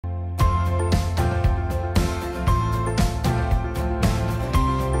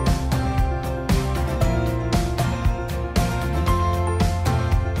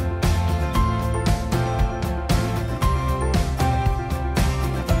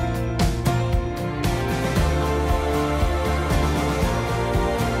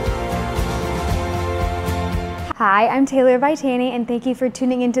Hi, I'm Taylor Vitani, and thank you for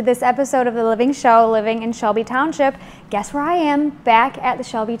tuning into this episode of The Living Show, Living in Shelby Township. Guess where I am? Back at the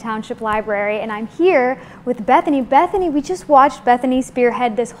Shelby Township Library, and I'm here with Bethany. Bethany, we just watched Bethany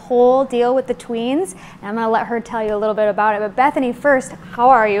spearhead this whole deal with the tweens, and I'm going to let her tell you a little bit about it. But Bethany, first,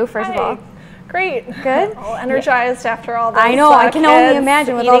 how are you, first of all? Great. Good? All energized after all this. I know, I can only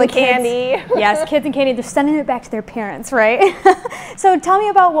imagine with all the candy. Kids. Yes, kids and candy, they're sending it back to their parents, right? So tell me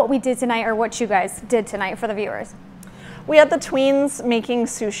about what we did tonight, or what you guys did tonight for the viewers. We had the tweens making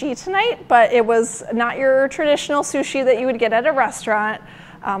sushi tonight, but it was not your traditional sushi that you would get at a restaurant.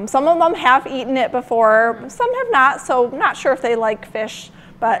 Some of them have eaten it before, some have not, so not sure if they like fish,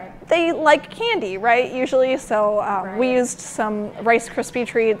 but they like candy, right, usually. So we used some Rice Krispie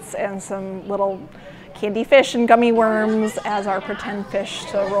treats and some little candy fish and gummy worms as our pretend fish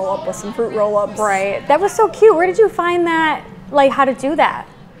to roll up with some fruit roll-ups. Right, that was so cute. Where did you find that, like how to do that?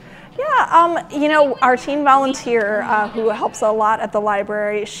 Yeah, you know, our teen volunteer who helps a lot at the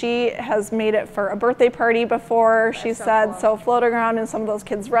library, she has made it for a birthday party before, she said, so floating around in some of those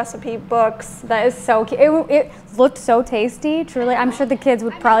kids' recipe books. That is so cute. It looked so tasty, truly. I'm sure the kids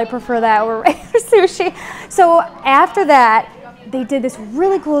would probably prefer that over regular sushi. So after that, they did this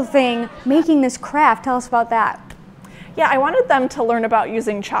really cool thing, making this craft. Tell us about that. Yeah, I wanted them to learn about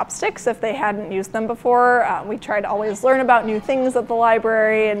using chopsticks if they hadn't used them before. We try to always learn about new things at the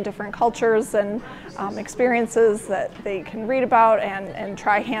library and different cultures and experiences that they can read about and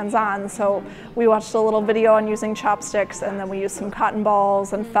try hands-on. So we watched a little video on using chopsticks, and then we used some cotton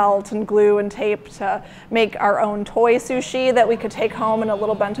balls and felt and glue and tape to make our own toy sushi that we could take home in a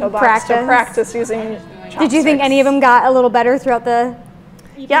little bento box to practice using chopsticks. Did you think any of them got a little better throughout the...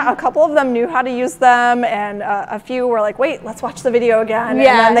 Yeah, a couple of them knew how to use them, and a few were like, wait, let's watch the video again.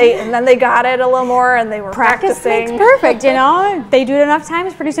 Yeah. And then they got it a little more, and they were practicing. Makes perfect, you know? They do it enough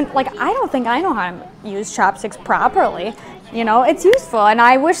times pretty soon. Like, I don't think I know how to use chopsticks properly. You know, it's useful, and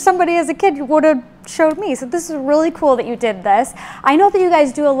I wish somebody as a kid would have showed me. So this is really cool that you did this. I know that you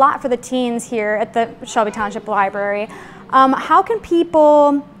guys do a lot for the teens here at the Shelby Township Library. How can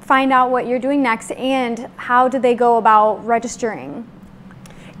people find out what you're doing next, and how do they go about registering?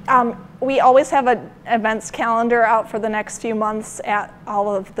 We always have an events calendar out for the next few months at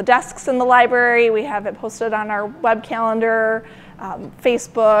all of the desks in the library. We have it posted on our web calendar,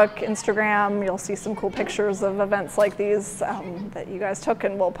 Facebook, Instagram. You'll see some cool pictures of events like these that you guys took,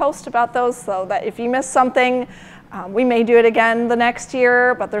 and we'll post about those so that if you miss something, we may do it again the next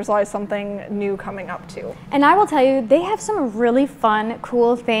year, but there's always something new coming up too. And I will tell you, they have some really fun,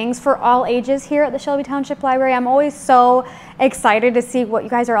 cool things for all ages here at the Shelby Township Library. I'm always so excited to see what you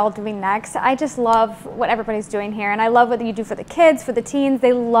guys are all doing next. I just love what everybody's doing here, and I love what you do for the kids, for the teens.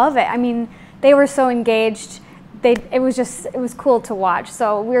 They love it. I mean, they were so engaged. It was cool to watch.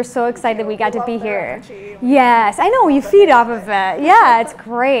 So we're so excited we got to be here. Yes, I know, you feed off of it. Yeah, it's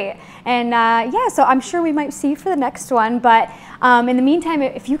great. And yeah, so I'm sure we might see you for the next one. But in the meantime,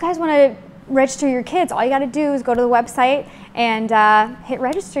 if you guys want to register your kids, all you got to do is go to the website and hit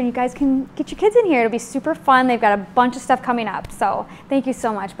register, and you guys can get your kids in here. It'll be super fun. They've got a bunch of stuff coming up. So thank you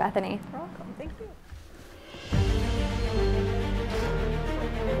so much, Bethany. You're welcome. Thank you.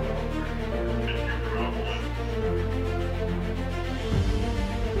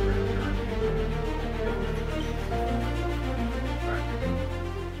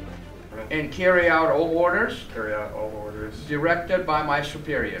 And carry out all orders Carry out all orders directed by my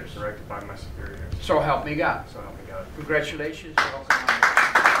superiors. directed by my superiors. So help me God. So help me God. Congratulations.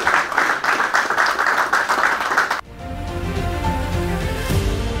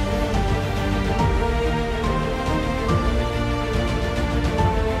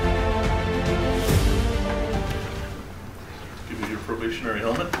 Give you your probationary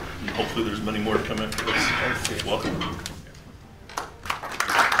helmet, and hopefully there's many more to come after this. Welcome.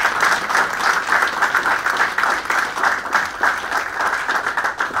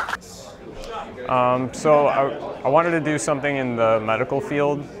 So I wanted to do something in the medical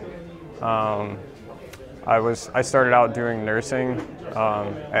field. I started out doing nursing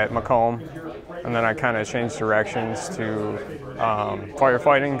at Macomb, and then I kind of changed directions to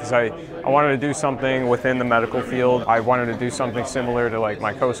firefighting because I wanted to do something within the medical field. I wanted to do something similar to like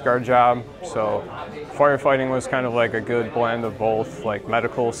my Coast Guard job. So firefighting was kind of like a good blend of both, like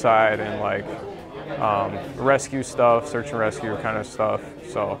medical side and like rescue stuff, search and rescue kind of stuff.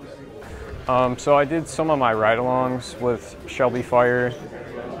 So I did some of my ride-alongs with Shelby Fire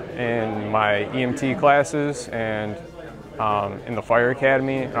in my EMT classes and in the fire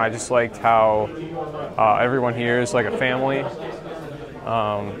academy, and I just liked how everyone here is like a family.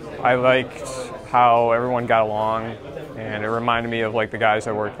 I liked how everyone got along, and it reminded me of like the guys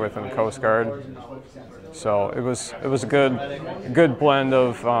I worked with in the Coast Guard. So it was a good blend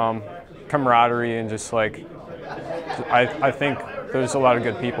of camaraderie and just like I think there's a lot of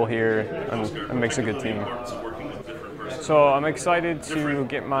good people here and it makes a good team. So I'm excited to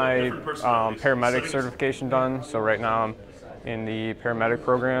get my paramedic certification done. So right now I'm in the paramedic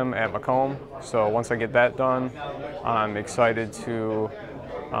program at Macomb. So once I get that done, I'm excited to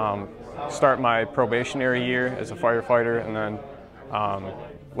start my probationary year as a firefighter, and then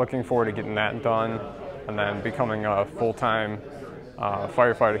looking forward to getting that done and then becoming a full-time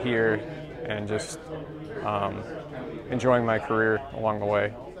firefighter here and just enjoying my career along the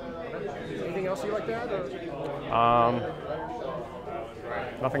way. Anything else you like to add?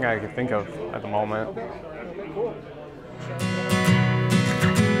 Nothing I can think of at the moment. Okay, cool.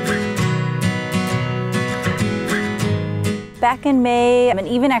 Back in May, and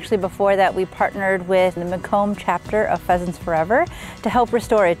even actually before that, we partnered with the Macomb chapter of Pheasants Forever to help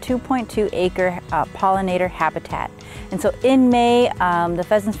restore a 2.2-acre pollinator habitat. And so in May, the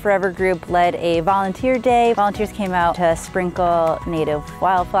Pheasants Forever group led a volunteer day. Volunteers came out to sprinkle native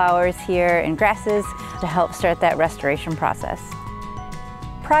wildflowers here and grasses to help start that restoration process.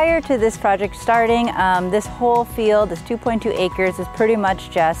 Prior to this project starting, this whole field, this 2.2 acres, is pretty much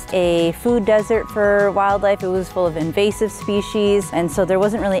just a food desert for wildlife. It was full of invasive species, and so there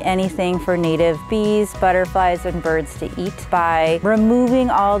wasn't really anything for native bees, butterflies, and birds to eat. By removing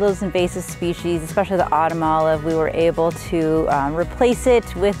all those invasive species, especially the autumn olive, we were able to replace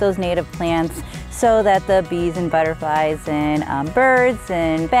it with those native plants so that the bees and butterflies and birds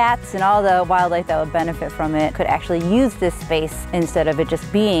and bats and all the wildlife that would benefit from it could actually use this space instead of it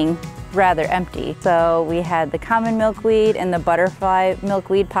just being rather empty. So we had the common milkweed and the butterfly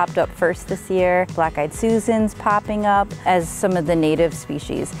milkweed popped up first this year. Black-eyed Susans popping up as some of the native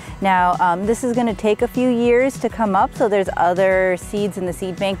species. Now this is going to take a few years to come up, so there's other seeds in the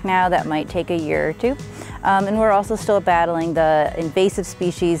seed bank now that might take a year or two. And we're also still battling the invasive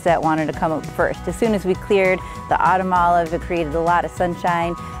species that wanted to come up first. As soon as we cleared the autumn olive, it created a lot of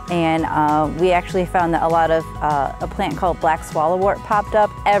sunshine, and we actually found that a lot of a plant called black swallowwort popped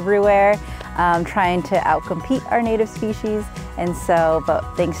up everywhere, trying to outcompete our native species. And so, but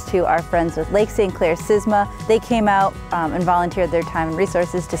thanks to our friends with Lake St. Clair SISMA, they came out and volunteered their time and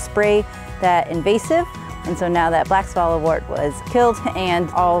resources to spray that invasive. And so now that black swallowwort was killed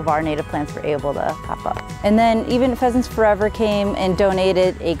and all of our native plants were able to pop up. And then even Pheasants Forever came and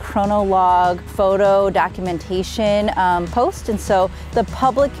donated a chronolog photo documentation post. And so the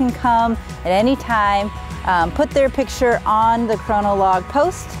public can come at any time, put their picture on the chronolog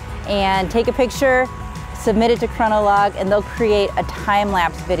post and take a picture, submit it to chronolog, and they'll create a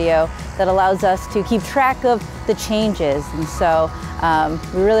time-lapse video that allows us to keep track of the changes. And so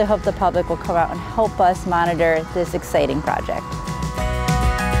we really hope the public will come out and help us monitor this exciting project.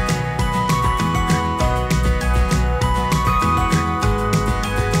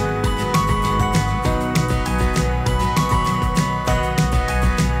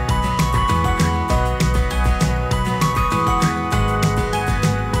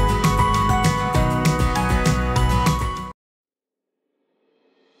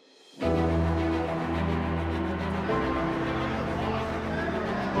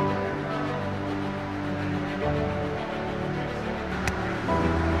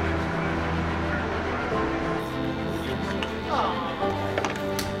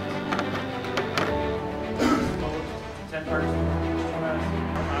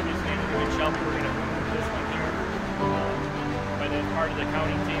 Part of the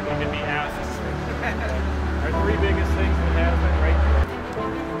counting team, we could be asked. Our three biggest things would happen right there.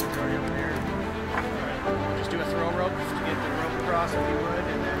 Over here. Just do a throw rope just to get the rope across if you would.